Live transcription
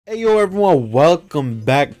Hey yo everyone, welcome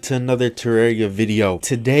back to another Terraria video.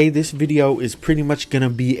 Today this video is pretty much gonna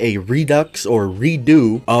be a redux or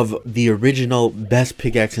redo of the original best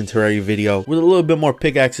pickaxe in Terraria video with a little bit more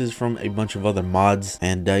pickaxes from a bunch of other mods.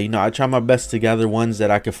 And you know, I try my best to gather ones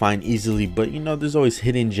that I could find easily, but you know, there's always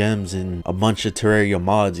hidden gems in a bunch of Terraria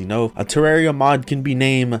mods. You know, a Terraria mod can be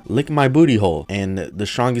named Lick My Booty Hole, and the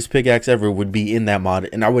strongest pickaxe ever would be in that mod,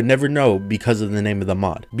 and I would never know because of the name of the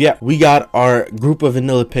mod. But yeah, we got our group of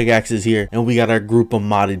vanilla pickaxes here, and we got our group of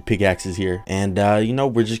modded pickaxes here, and you know,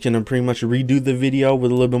 we're just gonna pretty much redo the video with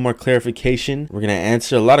a little bit more clarification. We're gonna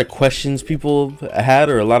answer a lot of questions people had,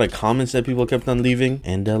 or a lot of comments that people kept on leaving,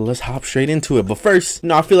 and let's hop straight into it. But first, you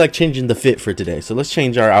know, I feel like changing the fit for today, so let's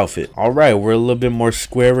change our outfit. All right, we're a little bit more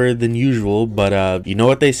squarer than usual, but you know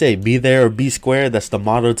what they say, be there or be square. That's the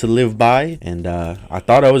motto to live by, and I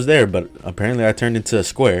thought I was there, but apparently I turned into a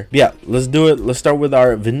square. But yeah, let's do it. Let's start with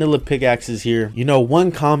our vanilla pickaxes here. You know,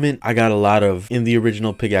 one comment I got a lot of in the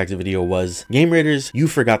original pickaxe video was, Game Raiders, you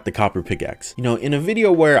forgot the copper pickaxe. You know, in a video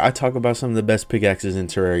where I talk about some of the best pickaxes in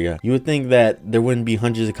Terraria, you would think that there wouldn't be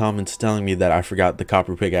hundreds of comments telling me that I forgot the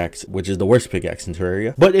copper pickaxe, which is the worst pickaxe in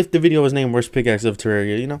Terraria. But if the video was named worst pickaxe of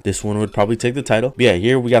Terraria, you know, this one would probably take the title. But yeah,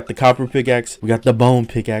 here we got the copper pickaxe, we got the bone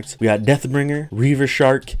pickaxe, we got Deathbringer, Reaver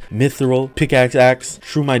Shark, Mithril, Pickaxe Axe,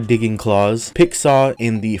 Shrew My Digging Claws, Pick Saw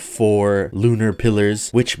in the 4 lunar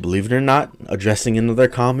pillars, which, believe it or not, addressing another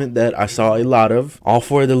comment that I saw a lot of, all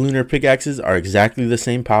 4 of the lunar pickaxes are exactly the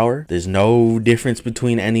same power. There's no difference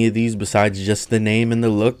between any of these besides just the name and the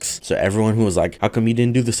looks. So everyone who was like, how come you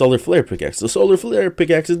didn't do the solar flare pickaxe? The solar flare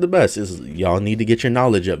pickaxe is the best. Y'all need to get your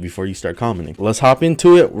knowledge up before you start commenting. Let's hop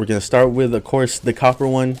into it. We're gonna start with, of course, the copper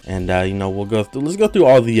one, and you know, let's go through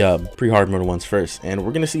all the pre-hard mode ones first, and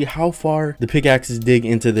we're gonna see how far the pickaxes dig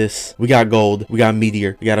into this. We got gold, we got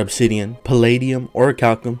meteor, we got obsidian, palladium,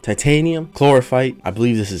 orichalcum, titanium, chlorophyte. I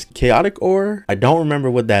believe this is chaotic ore. I don't remember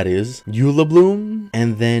what that is. Eula bloom,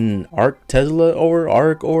 and then arc Tesla ore,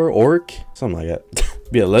 arc ore, orc, something like that.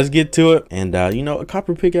 Yeah, let's get to it. And you know, a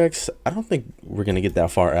copper pickaxe, I don't think we're gonna get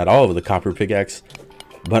that far at all with a copper pickaxe,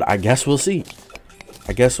 but I guess we'll see.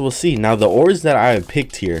 Now, the ores that I have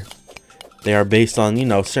picked here, they are based on, you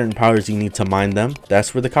know, certain powers you need to mine them.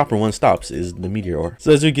 That's where the copper one stops, is the meteor ore.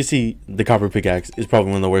 So as we can see, the copper pickaxe is probably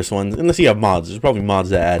one of the worst ones. Unless you have mods, there's probably mods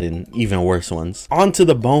that add in even worse ones. On to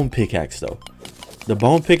the bone pickaxe though. The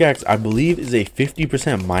bone pickaxe, I believe, is a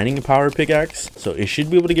 50% mining power pickaxe, so it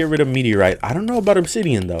should be able to get rid of meteorite. I don't know about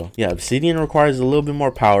obsidian though. Yeah, obsidian requires a little bit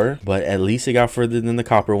more power, but at least it got further than the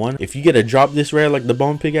copper one. If you get a drop this rare like the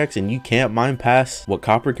bone pickaxe and you can't mine past what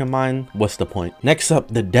copper can mine, what's the point? Next up,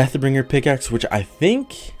 the Deathbringer pickaxe, which I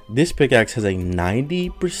think this pickaxe has a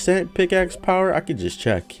 90% pickaxe power. I could just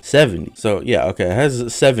check. 70. So yeah, okay, it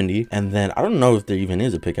has 70. And then I don't know if there even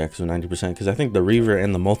is a pickaxe with 90%, because I think the Reaver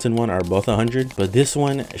and the Molten one are both 100. But this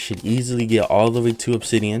one should easily get all the way to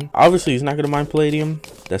obsidian. Obviously, it's not going to mine palladium.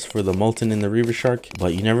 That's for the Molten and the Reaver Shark.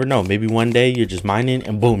 But you never know. Maybe one day you're just mining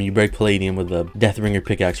and boom, you break palladium with a Deathbringer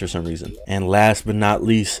pickaxe for some reason. And last but not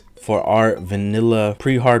least, for our vanilla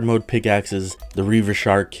pre-hard mode pickaxes, the Reaver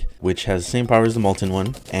Shark, which has the same power as the Molten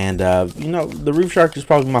one. And you know, the Reaver Shark is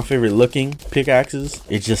probably my favorite looking pickaxes.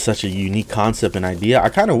 It's just such a unique concept and idea. I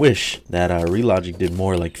kind of wish that Relogic did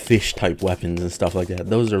more like fish type weapons and stuff like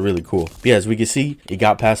that. Those are really cool. But yeah, as we can see, it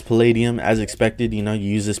got past palladium as expected. You know,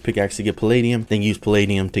 you use this pickaxe to get palladium, then use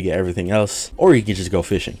palladium to get everything else, or you could just go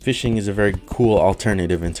fishing. Fishing is a very cool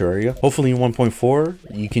alternative in Terraria. Hopefully in 1.4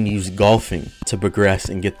 you can use golfing to progress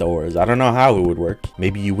and get the ores. I don't know how it would work.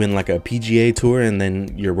 Maybe you win like a PGA tour and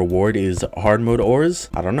then your reward is hard mode ores.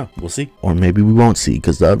 I don't know, we'll see. Or maybe we won't see,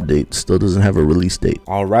 because the update still doesn't have a release date.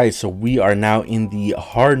 All right, so we are now in the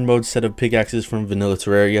hard mode set of pickaxes from vanilla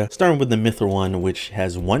Terraria, starting with the Mithril one, which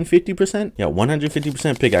has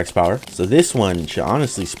 150% pickaxe power. So this one should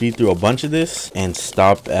honestly speed through a bunch of this and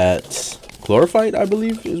stop at chlorophyte, I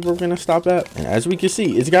believe, is where we're gonna stop at. And as we can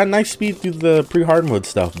see, it's got nice speed through the pre-hard mode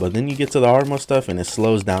stuff, but then you get to the hard mode stuff and it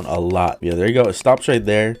slows down a lot. Yeah, there you go, it stops right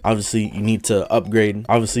there. Obviously you need to upgrade.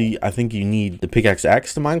 Obviously I think you need the Pickaxe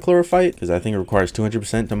Axe to mine chlorophyte, because I think it requires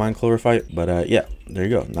 200% to mine chlorophyte. But yeah, there you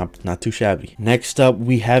go, not too shabby. Next up,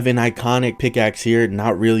 we have an iconic pickaxe here.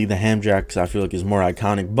 Not really the Hamdrax, I feel like is more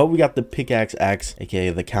iconic, but we got the Pickaxe Axe, aka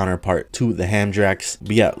the counterpart to the Hamdrax.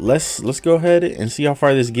 But yeah, let's go ahead and see how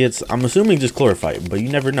far this gets. I'm assuming just chlorophyte, but you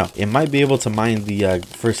never know. It might be able to mine the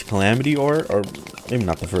first Calamity ore, or maybe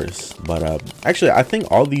not the first, but actually I think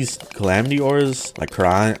all these Calamity ores, like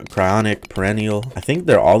cryonic, perennial, I think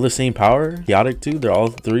they're all the same power. Chaotic too, they're all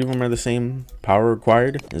three of them are the same power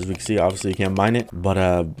required. As we can see, obviously you can't mine it,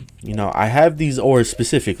 but you know, I have these ores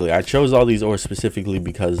specifically. I chose all these ores specifically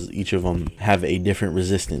because each of them have a different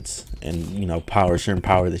resistance and, you know, power, certain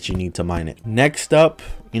power that you need to mine it. Next up,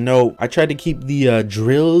 you know, I tried to keep the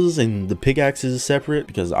drills and the pickaxes separate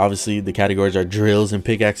because obviously the categories are drills and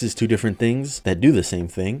pickaxes, two different things that do the same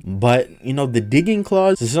thing. But, you know, the digging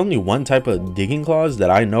claws, there's only one type of digging claws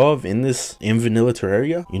that I know of in vanilla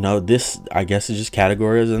Terraria. You know, this, I guess, is just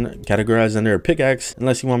categorized under a pickaxe,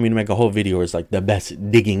 unless you want me to make a whole video where it's like the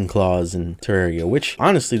best digging claws in Terraria, which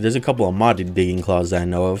honestly, there's a couple of modded digging claws that I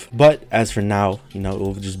know of. But as for now, you know, it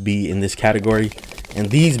will just be in this category. And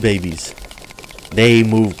these babies, they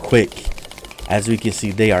move quick. As we can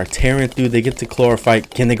see, they are tearing through. They get to chlorophyte.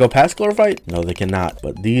 Can they go past chlorophyte? No, they cannot.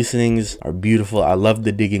 But these things are beautiful. I love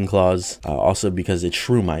the digging claws. Also because it's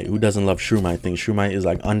shroomite. Who doesn't love shroomite? I think shroomite is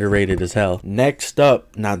like underrated as hell. Next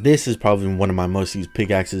up, now this is probably one of my most used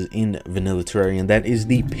pickaxes in vanilla Terraria, and that is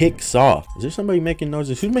the pick saw. Is there somebody making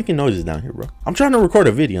noises? Who's making noises down here, bro? I'm trying to record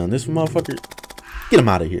a video and this motherfucker. Get him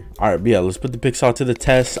out of here. All right, but yeah, let's put the pick saw to the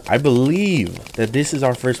test. I believe that this is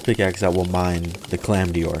our first pickaxe that will mine the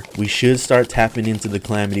Calamity ore. We should start tapping into the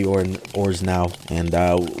Calamity ores now, and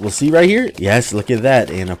we'll see right here. Yes, look at that.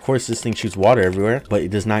 And of course, this thing shoots water everywhere, but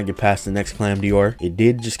it does not get past the next Calamity ore. It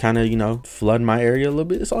did just kind of, you know, flood my area a little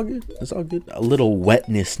bit. It's all good. It's all good. A little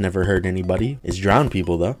wetness never hurt anybody. It's drowned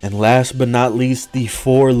people though. And last but not least, the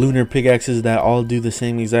 4 lunar pickaxes that all do the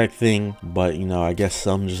same exact thing, but you know, I guess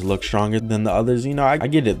some just look stronger than the others. You know, I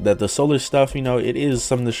get it that the solar stuff, you know, it is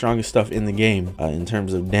some of the strongest stuff in the game in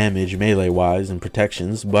terms of damage melee wise and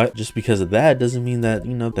protections, but just because of that doesn't mean that,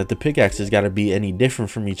 you know, that the pickaxes got to be any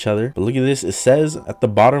different from each other. But look at this, it says at the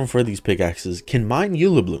bottom for these pickaxes, can mine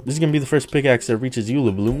Eula Bloom. This is gonna be the first pickaxe that reaches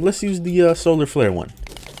Eula Bloom. Let's use the solar flare one.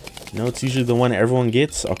 You know, it's usually the one everyone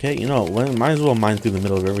gets. Okay, you know, might as well mine through the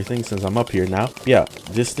middle of everything since I'm up here now. Yeah,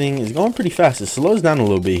 this thing is going pretty fast. It slows down a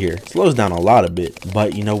little bit here. It slows down a lot a bit,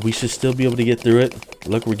 but you know, we should still be able to get through it.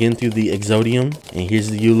 Look, we're getting through the Exodium, and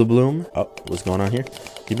here's the Eula Bloom. Oh, what's going on here?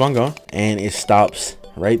 Keep on going, and it stops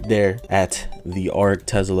right there at the Auric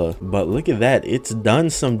Tesla. But look at that, it's done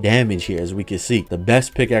some damage here. As we can see, the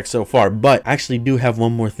best pickaxe so far. But I actually do have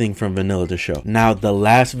one more thing from vanilla to show. Now the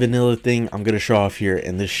last vanilla thing I'm gonna show off here,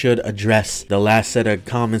 and this should address the last set of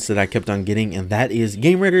comments that I kept on getting, and that is,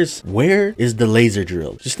 Game Raiders, where is the laser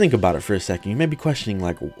drill? Just think about it for a second. You may be questioning,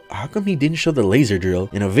 like, how come he didn't show the laser drill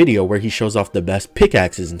in a video where he shows off the best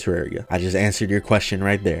pickaxes in Terraria? I just answered your question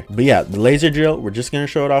right there. But yeah, the laser drill, we're just gonna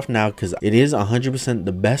show it off now because it is 100%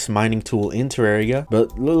 the best mining tool in Terraria.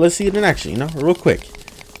 But let's see it in action, you know, real quick.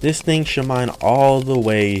 This thing should mine all the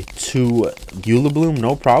way to Eula Bloom,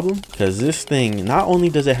 no problem, because this thing, not only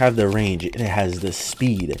does it have the range, it has the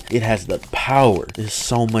speed, it has the power. There's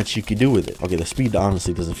so much you can do with it. Okay, the speed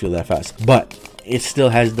honestly doesn't feel that fast, but it still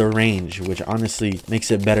has the range, which honestly makes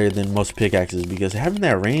it better than most pickaxes, because having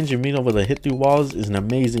that range and being able to hit through walls is an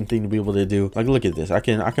amazing thing to be able to do. Like, look at this. I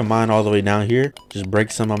can mine all the way down here, just break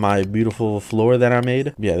some of my beautiful floor that I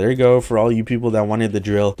made. Yeah, there you go. For all you people that wanted the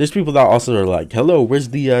drill, there's people that also are like, hello, where's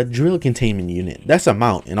the drill containment unit? That's a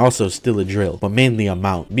mount, and also still a drill, but mainly a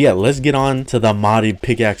mount. But yeah, let's get on to the modded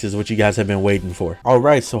pickaxes, which you guys have been waiting for. All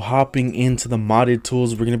right, so hopping into the modded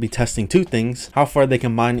tools, we're going to be testing 2 things: how far they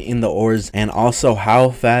can mine in the ores, and also how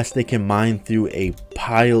fast they can mine through a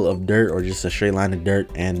pile of dirt or just a straight line of dirt.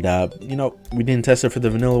 And you know, we didn't test it for the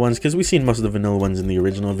vanilla ones because we've seen most of the vanilla ones in the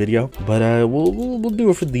original video, but we'll do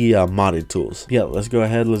it for the modded tools. Yeah, let's go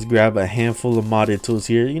ahead, let's grab a handful of modded tools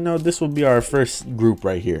here. You know, this will be our first group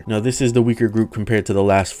right here. Now, this is the weaker group compared to the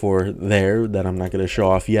last 4 there that I'm not going to show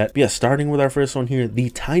off yet. But yeah, starting with our first one here, the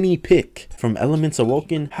tiny pick from Elements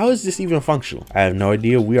Awoken. How is this even functional? I have no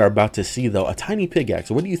idea. We are about to see though. A tiny pickaxe,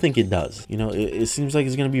 what do you think it does? You know, it seems like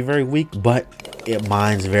it's going to be very weak, but it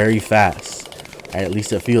mines very fast. At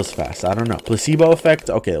least it feels fast. I don't know. Placebo effect.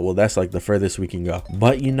 Okay, well, that's like the furthest we can go.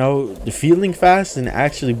 But you know, the feeling fast and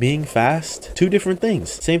actually being fast, 2 different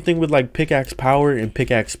things. Same thing with like pickaxe power and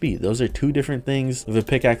pickaxe speed. Those are 2 different things. If a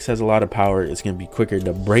pickaxe has a lot of power, it's going to be quicker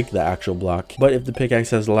to break the actual block. But if the pickaxe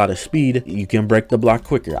has a lot of speed, you can break the block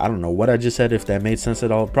quicker. I don't know what I just said, if that made sense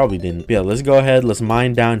at all. Probably didn't. But yeah, let's go ahead. Let's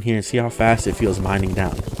mine down here and see how fast it feels mining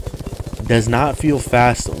down. does not feel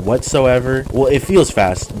fast whatsoever. Well, it feels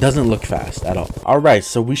fast, doesn't look fast at all. All right,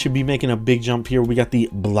 so we should be making a big jump here. We got the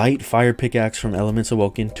Blight Fire Pickaxe from Elements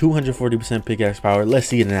Awoken, 240% pickaxe power. Let's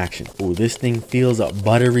see it in action. Oh, this thing feels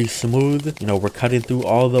buttery smooth. You know, we're cutting through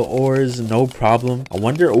all the ores, no problem. I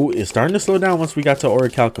wonder, oh, it's starting to slow down once we got to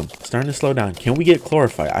Orichalcum. Starting to slow down. Can we get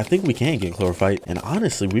Chlorophyte? I think we can get Chlorophyte, and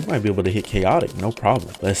honestly, we might be able to hit Chaotic, no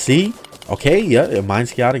problem. Let's see. Okay, yeah, it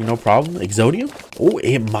mines Chaotic, no problem. Exodium? Oh,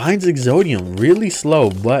 it mines Exodium really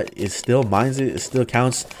slow, but it still mines it. It still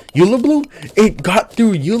counts. Ulibloom? It got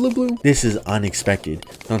through Ulibloom? This is unexpected.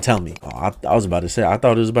 Don't tell me. Oh, I was about to say, I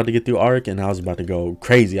thought it was about to get through Arc, and I was about to go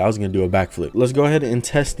crazy. I was going to do a backflip. Let's go ahead and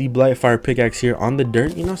test the Blight Fire Pickaxe here on the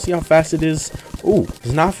dirt. You know, see how fast it is? Oh,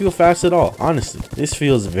 does not feel fast at all. Honestly, this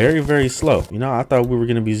feels very, very slow. You know, I thought we were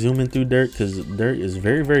going to be zooming through dirt because dirt is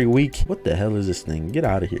very, very weak. What the hell is this thing? Get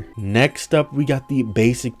out of here. Next up, we got the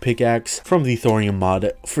basic pickaxe from the Thorium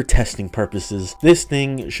mod for testing purposes. This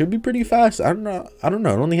thing should be pretty fast. I don't know.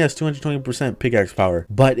 It only has 220% pickaxe power,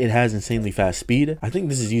 but it has insanely fast speed. I think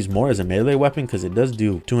this is used more as a melee weapon because it does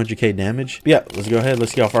do 200k damage. But yeah, let's go ahead.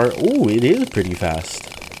 Let's see how far. Oh, it is pretty fast.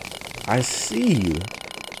 I see you.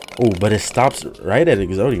 Oh, but it stops right at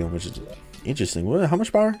Exodium, which is interesting. What? How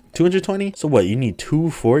much power? 220? So what? You need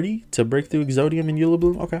 240 to break through Exodium and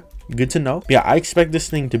Ulibloom? Okay, good to know. Yeah, I expect this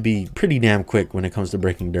thing to be pretty damn quick when it comes to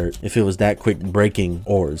breaking dirt, if it was that quick breaking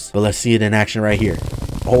ores. But let's see it in action right here.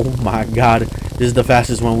 Oh my god, this is the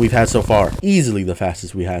fastest one we've had so far. Easily the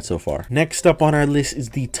fastest we had so far. Next up on our list is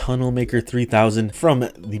the Tunnel Maker 3000 from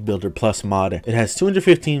the Builder Plus mod. It has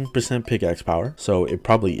 215% pickaxe power, so it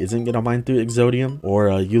probably isn't gonna mine through Exodium or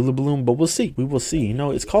Ulibloom, but we'll see. We will see. You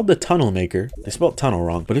know, it's called the Tunnel Maker. They spelled tunnel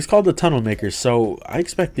wrong, but it's called the Tunnel Maker, so I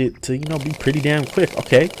expect it to, you know, be pretty damn quick.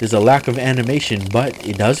 Okay, there's a lack of animation, but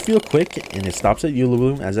it does feel quick, and it stops at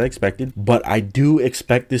Ulibloom as I expected. But I do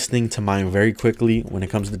expect this thing to mine very quickly when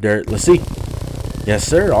it comes to dirt. Let's see. Yes,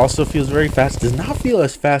 sir. Also feels very fast. Does not feel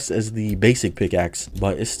as fast as the basic pickaxe,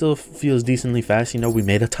 but it still feels decently fast. You know, we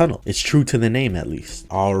made a tunnel. It's true to the name, at least.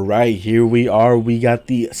 All right, here we are. We got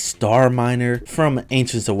the Star Miner from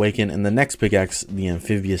Ancients Awaken, and the next pickaxe, the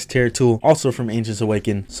Amphibious Tear Tool, also from Ancients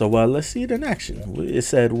Awaken. So let's see it in action. It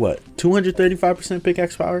said what? 235%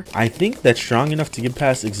 pickaxe power. I think that's strong enough to get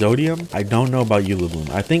past Exodium. I don't know about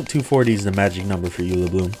Ulibloom. I think 240 is the magic number for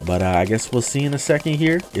Ulibloom, but I guess we'll see in a second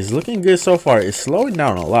here. It's looking good so far. It's slowing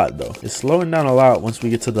down a lot though. It's slowing down a lot once we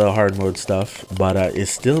get to the hard mode stuff, but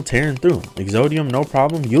it's still tearing through. Exodium, no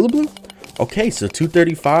problem. Ulibloom? Okay, so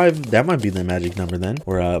 235, that might be the magic number then,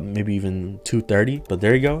 or maybe even 230, but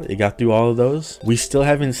there you go. It got through all of those. We still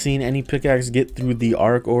haven't seen any pickaxe get through the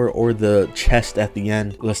arc or the chest at the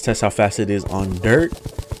end. Let's test how fast it is on dirt.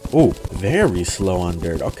 Oh, very slow on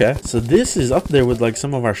dirt. Okay, so this is up there with like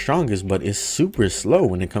some of our strongest, but it's super slow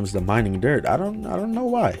when it comes to mining dirt. I don't know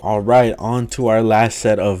why. All right, on to our last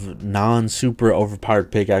set of non-super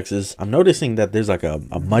overpowered pickaxes. I'm noticing that there's like a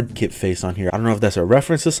mudkip face on here. I don't know if that's a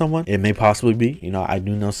reference to someone. It may possibly be. You know, I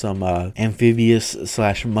do know some amphibious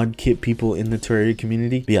slash mudkip people in the Terraria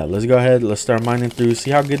community. But yeah, let's go ahead. Let's start mining through.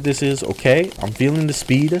 See how good this is. Okay, I'm feeling the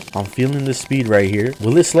speed. I'm feeling the speed right here.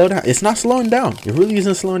 Will it slow down? It's not slowing down. It really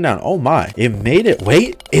isn't slowing down. Oh my, it made it.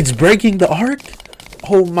 Wait, it's breaking the arc.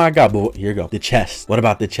 Oh my god. But here you go, the chest. What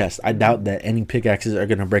about the chest? I doubt that any pickaxes are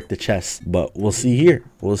gonna break the chest, but we'll see here.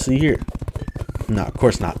 We'll see here. No, of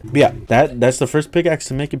course not. But yeah, that's the first pickaxe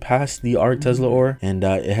to make it past the Arc Tesla ore, and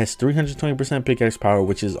it has 320% pickaxe power,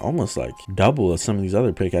 which is almost like double of some of these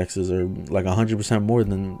other pickaxes, or like 100% more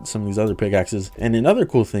than some of these other pickaxes. And another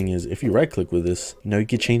cool thing is, if you right click with this, you know, you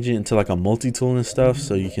can change it into like a multi-tool and stuff,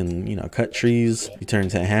 so you can, you know, cut trees. You turn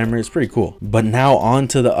into a hammer. It's pretty cool. But now on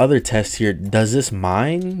to the other test here. Does this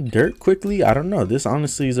mine dirt quickly? I don't know. This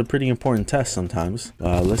honestly is a pretty important test sometimes.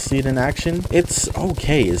 Let's see it in action. It's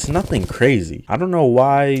okay. It's nothing crazy. I don't know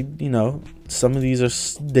why, you know, some of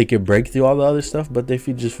these they could break through all the other stuff, but they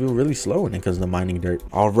just feel really slow when it comes to mining dirt.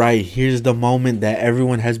 All right, here's the moment that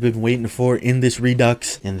everyone has been waiting for in this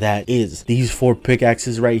redux, and that is these 4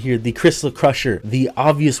 pickaxes right here. The Crystal Crusher, the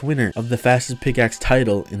obvious winner of the fastest pickaxe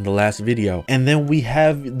title in the last video, and then we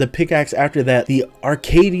have the pickaxe after that, the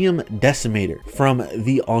Arcadium Decimator from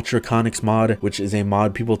the Ultraconyx mod, which is a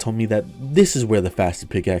mod people told me that this is where the fastest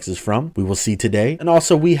pickaxe is from. We will see today. And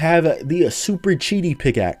also we have the Super Cheaty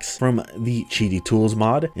pickaxe from the Cheaty Tools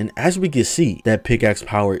mod, and as we can see, that pickaxe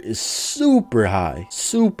power is super high,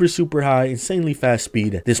 super high, insanely fast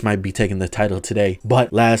speed. This might be taking the title today.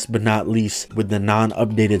 But last but not least, with the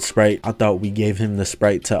non-updated sprite, I thought we gave him the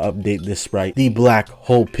sprite to update this sprite, the Black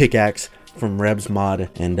Hole Pickaxe from Reb's mod,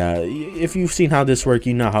 and if you've seen how this works,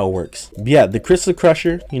 you know how it works. But yeah, the Crystal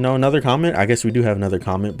Crusher, you know, another comment. I guess we do have another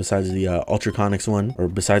comment besides the Ultraconyx one, or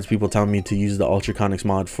besides people telling me to use the Ultraconyx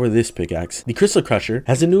mod for this pickaxe. The Crystal Crusher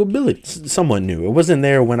has a new ability, somewhat new. It wasn't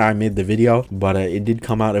there when I made the video, but it did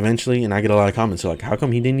come out eventually, and I get a lot of comments like, how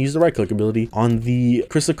come he didn't use the right click ability on the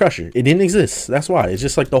Crystal Crusher? It didn't exist. That's why. It's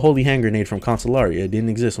just like the holy hand grenade from Terraria. It didn't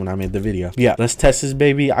exist when I made the video. But yeah, let's test this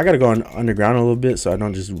baby. I gotta go underground a little bit so I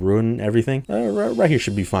don't just ruin everything. Right here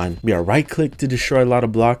should be fine. Yeah, right click to destroy a lot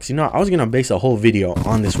of blocks. You know, I was gonna base a whole video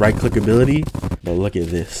on this right click ability, but look at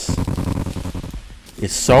this.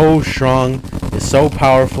 It's so strong. It's so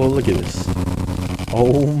powerful. Look at this.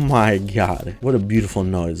 Oh my god, what a beautiful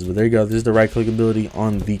noise. But there you go, this is the right click ability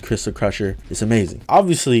on the Crystal Crusher. It's amazing.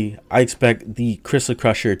 Obviously I expect the Crystal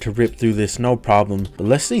Crusher to rip through this no problem, but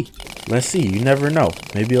let's see. You never know,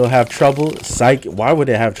 maybe it'll have trouble. Psych, why would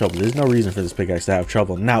it have trouble? There's no reason for this pickaxe to have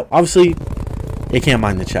trouble. Now obviously it can't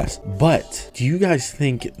mine the chest, but do you guys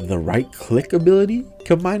think the right click ability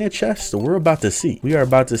can mine a chest? We're about to see. We are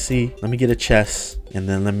about to see. Let me get a chest, and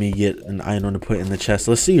then let me get an item to put in the chest.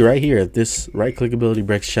 Let's see right here if this right click ability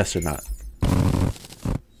breaks chests or not.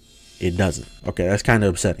 It doesn't. Okay, that's kind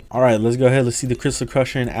of upsetting. All right, let's go ahead. Let's see the Crystal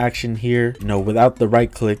Crusher in action here, you know, without the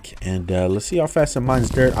right click, and let's see how fast it mines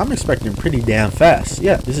dirt. I'm expecting pretty damn fast.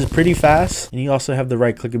 Yeah, this is pretty fast, and you also have the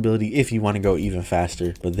right click ability if you want to go even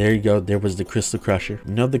faster. But there you go, there was the Crystal Crusher.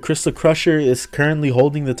 You know, the Crystal Crusher is currently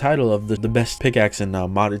holding the title of the best pickaxe in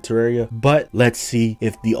modded Terraria, but let's see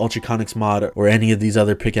if the Ultraconyx mod or any of these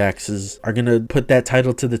other pickaxes are gonna put that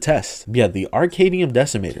title to the test. Yeah, the Arcadium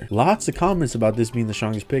Decimator. Lots of comments about this being the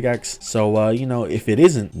strongest pickaxe. So you know, if it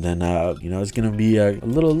isn't, then you know, it's gonna be a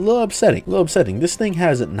little upsetting. This thing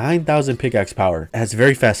has 9,000 pickaxe power. It has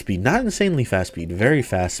very fast speed, not insanely fast speed, very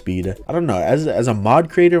fast speed. I don't know, as a mod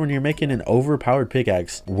creator, when you're making an overpowered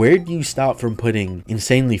pickaxe, where do you stop from putting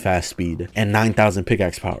insanely fast speed and 9,000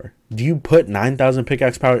 pickaxe power? Do you put 9,000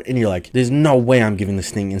 pickaxe power and you're like, there's no way I'm giving this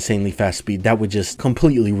thing insanely fast speed? That would just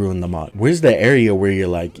completely ruin the mod. Where's the area where you're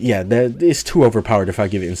like, yeah, that is too overpowered if I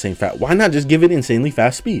give it insane fast? Why not just give it insanely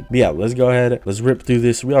fast speed? But yeah, let's go ahead. Let's rip through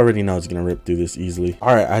this. We already know it's gonna rip through this easily.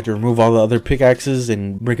 All right, I had to remove all the other pickaxes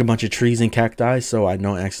and break a bunch of trees and cacti so I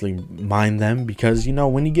don't actually mine them, because you know,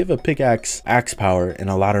 when you give a pickaxe axe power and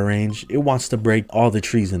a lot of range, it wants to break all the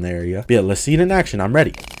trees in the area. But yeah, let's see it in action. I'm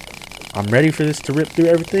ready. I'm ready for this to rip through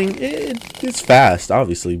everything. It's fast,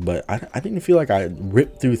 obviously, but I didn't feel like I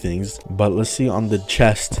ripped through things. But let's see on the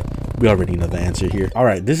chest. We already know the answer here. All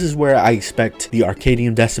right, this is where I expect the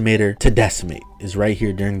Arcadium Decimator to decimate. Is right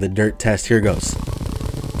here during the dirt test. Here goes.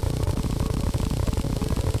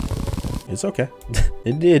 It's okay.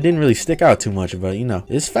 It didn't really stick out too much, but you know,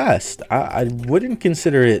 it's fast. I wouldn't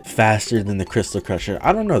consider it faster than the Crystal Crusher.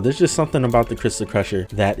 I don't know, there's just something about the Crystal Crusher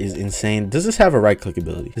that is insane. Does this have a right click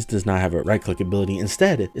ability? This does not have a right click ability.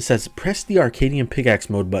 Instead, it says press the Arcadium Pickaxe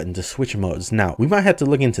mode button to switch modes. Now we might have to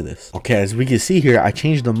look into this. Okay, as we can see here, I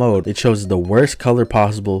changed the mode. It shows the worst color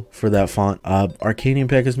possible for that font. Arcadium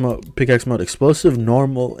Pickaxe mode, explosive,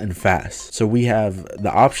 normal, and fast. So we have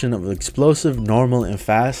the option of explosive, normal, and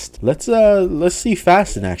fast. Let's see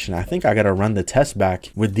fast in action. I think I gotta run the test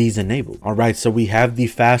back with these enabled. All right, so we have the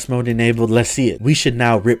fast mode enabled. Let's see it. We should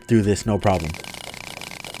now rip through this no problem.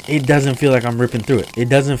 It doesn't feel like I'm ripping through it. It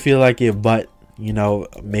doesn't feel like it, but you know,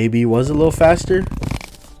 maybe it was a little faster.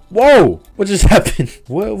 Whoa, what just happened?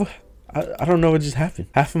 What? I don't know what just happened.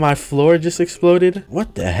 Half of my floor just exploded.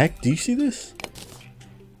 What the heck? Do you see this?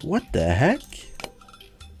 What the heck?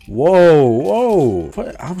 Whoa,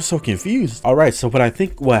 what? I'm so confused. All right, so what I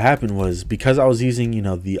think what happened was, because I was using, you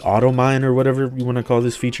know, the auto mine or whatever you want to call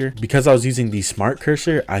this feature, because I was using the smart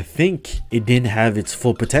cursor, I think it didn't have its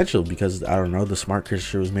full potential, because I don't know, the smart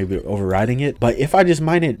cursor was maybe overriding it. But if I just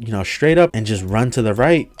mine it, you know, straight up and just run to the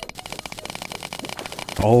right,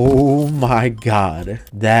 oh my god,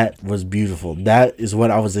 that was beautiful. That is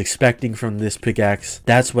what I was expecting from this pickaxe.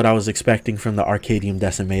 That's what I was expecting from the Arcadium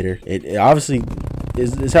Decimator. It obviously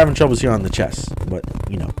is having troubles here on the chest, but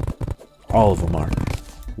you know, all of them are.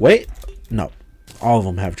 Wait, no, all of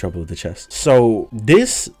them have trouble with the chest. So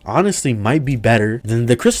this honestly might be better than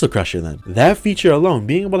the Crystal Crusher then. That feature alone,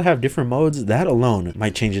 being able to have different modes, that alone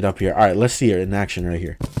might change it up here. All right, let's see it in action right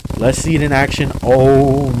here. Let's see it in action.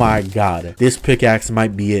 Oh my god, this pickaxe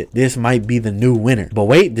might be it. This might be the new winner. But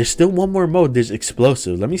wait, there's still one more mode. There's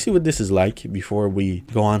explosive. Let me see what this is like before we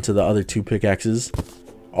go on to the other two pickaxes.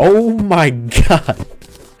 Oh my god,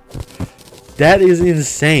 that is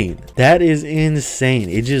insane. That is insane.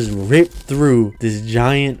 It just ripped through this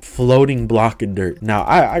giant floating block of dirt. Now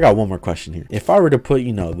I got one more question here. If I were to put,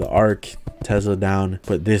 you know, the arc Tesla down,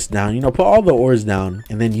 put this down, you know, put all the ores down,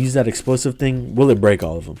 and then use that explosive thing. Will it break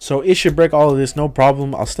all of them? So it should break all of this, no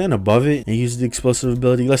problem. I'll stand above it and use the explosive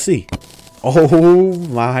ability. Let's see. Oh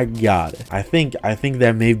my god. I think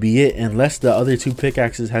that may be it, unless the other two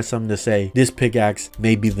pickaxes has something to say. This pickaxe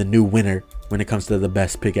may be the new winner when it comes to the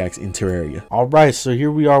best pickaxe in Terraria. All right, so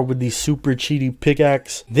here we are with the super cheaty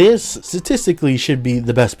pickaxe. This statistically should be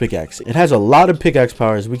the best pickaxe. It has a lot of pickaxe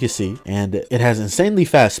power, as we can see, and it has insanely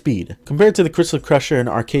fast speed compared to the Crystal Crusher and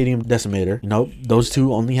Arcadium Decimator. You know, those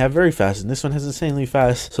two only have very fast, and this one has insanely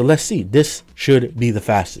fast. So let's see. This should be the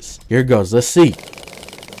fastest. Here it goes. Let's see.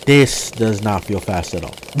 This does not feel fast at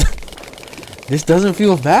all. This doesn't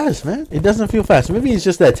feel fast, man. It doesn't feel fast. Maybe it's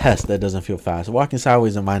just that test that doesn't feel fast. Walking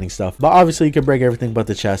sideways and mining stuff. But obviously you can break everything but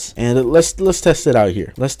the chest. And let's test it out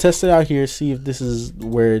here. Let's test it out here. See if this is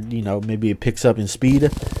where, you know, maybe it picks up in speed.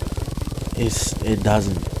 It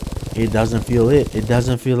doesn't feel it. It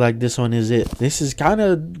doesn't feel like this one is it. This is kind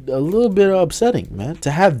of a little bit upsetting, man.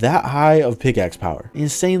 To have that high of pickaxe power.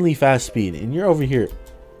 Insanely fast speed. And you're over here.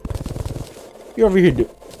 You're over here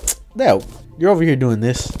doing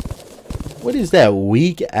this. What is that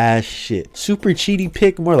weak ass shit? Super cheaty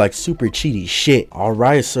pick, more like super cheaty shit. All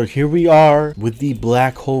right, so here we are with the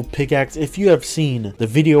black hole pickaxe. If you have seen the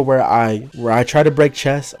video where I try to break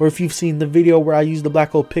chests, or if you've seen the video where I use the black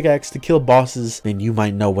hole pickaxe to kill bosses, then you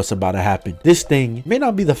might know what's about to happen. This thing may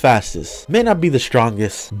not be the fastest, may not be the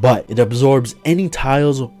strongest, but it absorbs any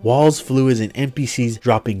tiles, walls, fluids, and NPCs,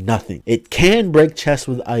 dropping nothing. It can break chests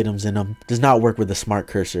with items in them. Does not work with the smart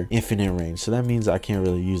cursor, infinite range. So that means I can't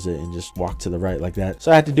really use it and just walk to the right like that. So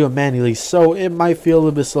I had to do it manually, so it might feel a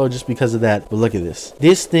little bit slow just because of that. But look at this.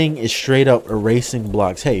 This thing is straight up erasing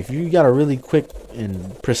blocks. Hey, if you got a really quick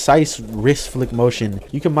and precise wrist flick motion,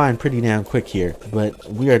 you can mine pretty damn quick here. But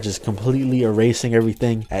we are just completely erasing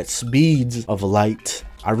everything at speeds of light.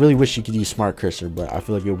 I really wish you could use smart cursor, but I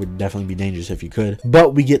feel like it would definitely be dangerous if you could.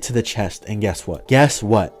 But we get to the chest, and guess what? Guess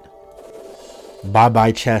what?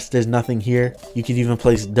 Bye-bye chest. There's nothing here. You could even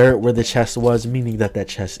place dirt where the chest was, meaning that that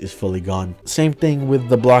chest is fully gone. Same thing with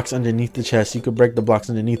the blocks underneath the chest. You could break the blocks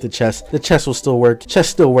underneath the chest. The chest will still work. Chest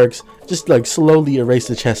still works. Just like slowly erase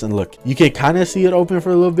the chest, and look, you can kind of see it open for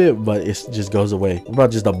a little bit, but it just goes away. What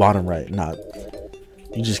about just the bottom right? Nah,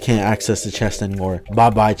 you just can't access the chest anymore.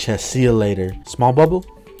 Bye-bye chest. See you later. Small bubble?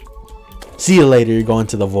 See you later. You're going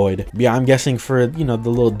to the void. But yeah, I'm guessing for, you know, the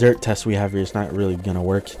little dirt test we have here, it's not really gonna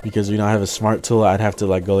work because we don't have a smart tool. I'd have to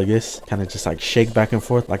like go like this, kind of just like shake back and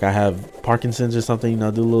forth like I have Parkinson's or something, you know,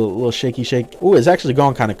 do a little shaky shake. Oh, it's actually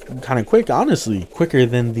going kind of quick, honestly. Quicker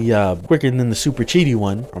than the super cheaty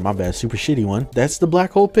one, or my bad, super shitty one. That's the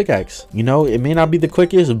black hole pickaxe. You know, it may not be the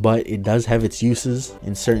quickest, but it does have its uses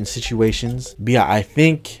in certain situations. But yeah, I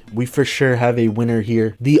think we for sure have a winner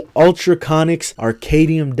here. The Ultraconyx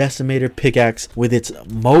Arcadium Decimator pickaxe, with its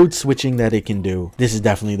mode switching that it can do. This is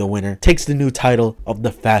definitely the winner. Takes the new title of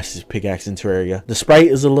the fastest pickaxe in Terraria. The sprite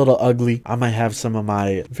is a little ugly. I might have some of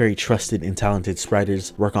my very trusted and talented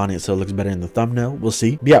spriters work on it so it looks better in the thumbnail. We'll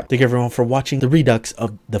see. But yeah, thank everyone for watching the redux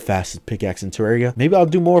of the fastest pickaxe in Terraria. Maybe I'll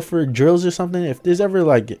do more for drills or something. If there's ever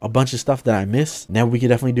like a bunch of stuff that I miss, now we could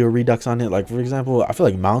definitely do a redux on it. Like for example, I feel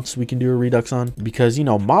like mounts we can do a redux on, because you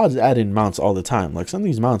know mods add in mounts all the time. Like some of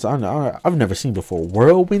these mounts I've never seen before.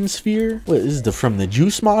 Whirlwind sphere. What is this? From the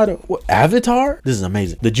juice mod? What, avatar? This is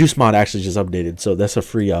amazing. The juice mod actually just updated, so that's a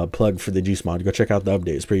free plug for the juice mod. Go check out the update.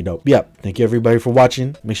 It's pretty dope. Yep, thank you everybody for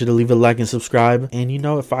watching. Make sure to leave a like and subscribe. And you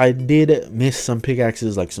know, if I did miss some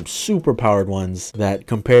pickaxes, like some super powered ones that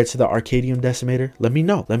compared to the Arcadium Decimator, let me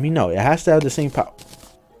know. It has to have the same power.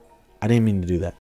 I didn't mean to do that.